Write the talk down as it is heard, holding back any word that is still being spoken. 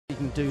He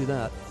can do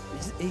that.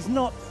 He's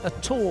not a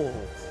tall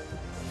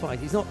fight.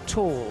 He's not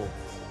tall,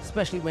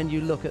 especially when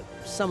you look at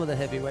some of the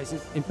heavyweights,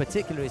 in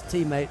particular his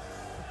teammate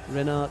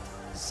Renat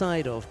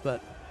Saidov, but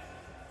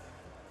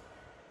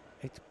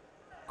it's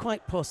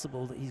quite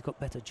possible that he's got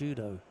better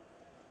judo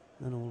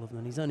than all of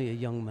them. He's only a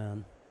young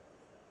man.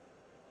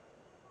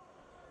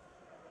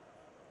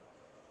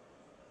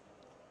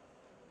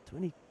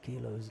 "20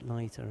 kilos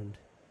lighter, and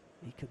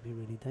he could be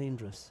really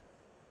dangerous."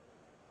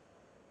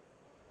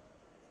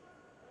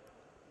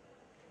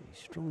 He's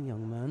a strong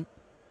young man.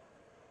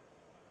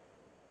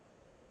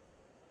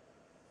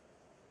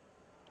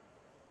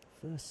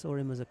 First saw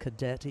him as a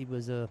cadet. He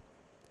was a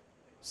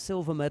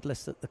silver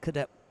medalist at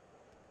the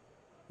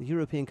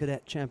European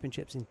Cadet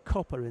Championships in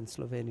Koper in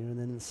Slovenia, and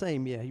then in the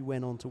same year he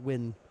went on to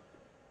win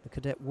the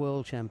Cadet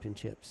World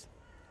Championships.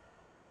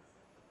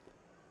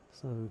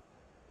 So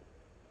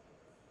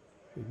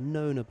we've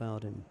known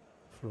about him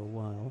for a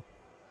while.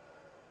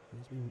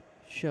 He's been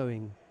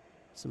showing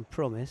some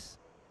promise.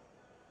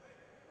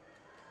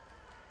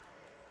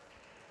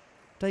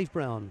 Dave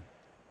Brown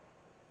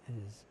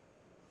is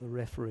the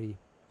referee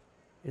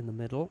in the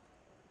middle,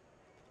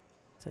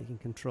 taking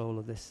control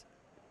of this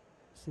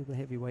super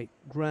heavyweight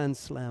Grand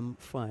Slam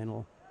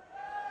final.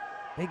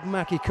 Big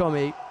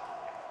Makikomi.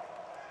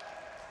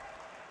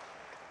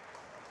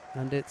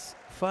 And it's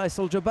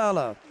Faicel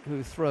Jabala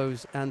who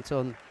throws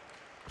Anton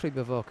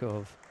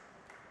Kribovokov.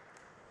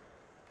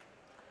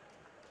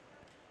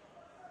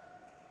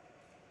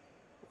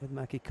 With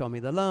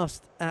Makikomi, the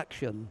last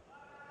action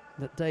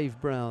that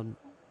Dave Brown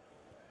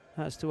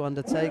has to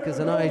undertake as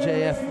an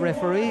IJF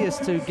referee is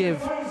to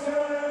give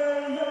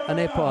an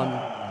ippon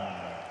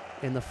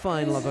in the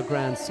final of a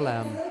Grand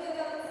Slam.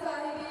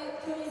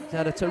 He's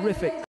had a terrific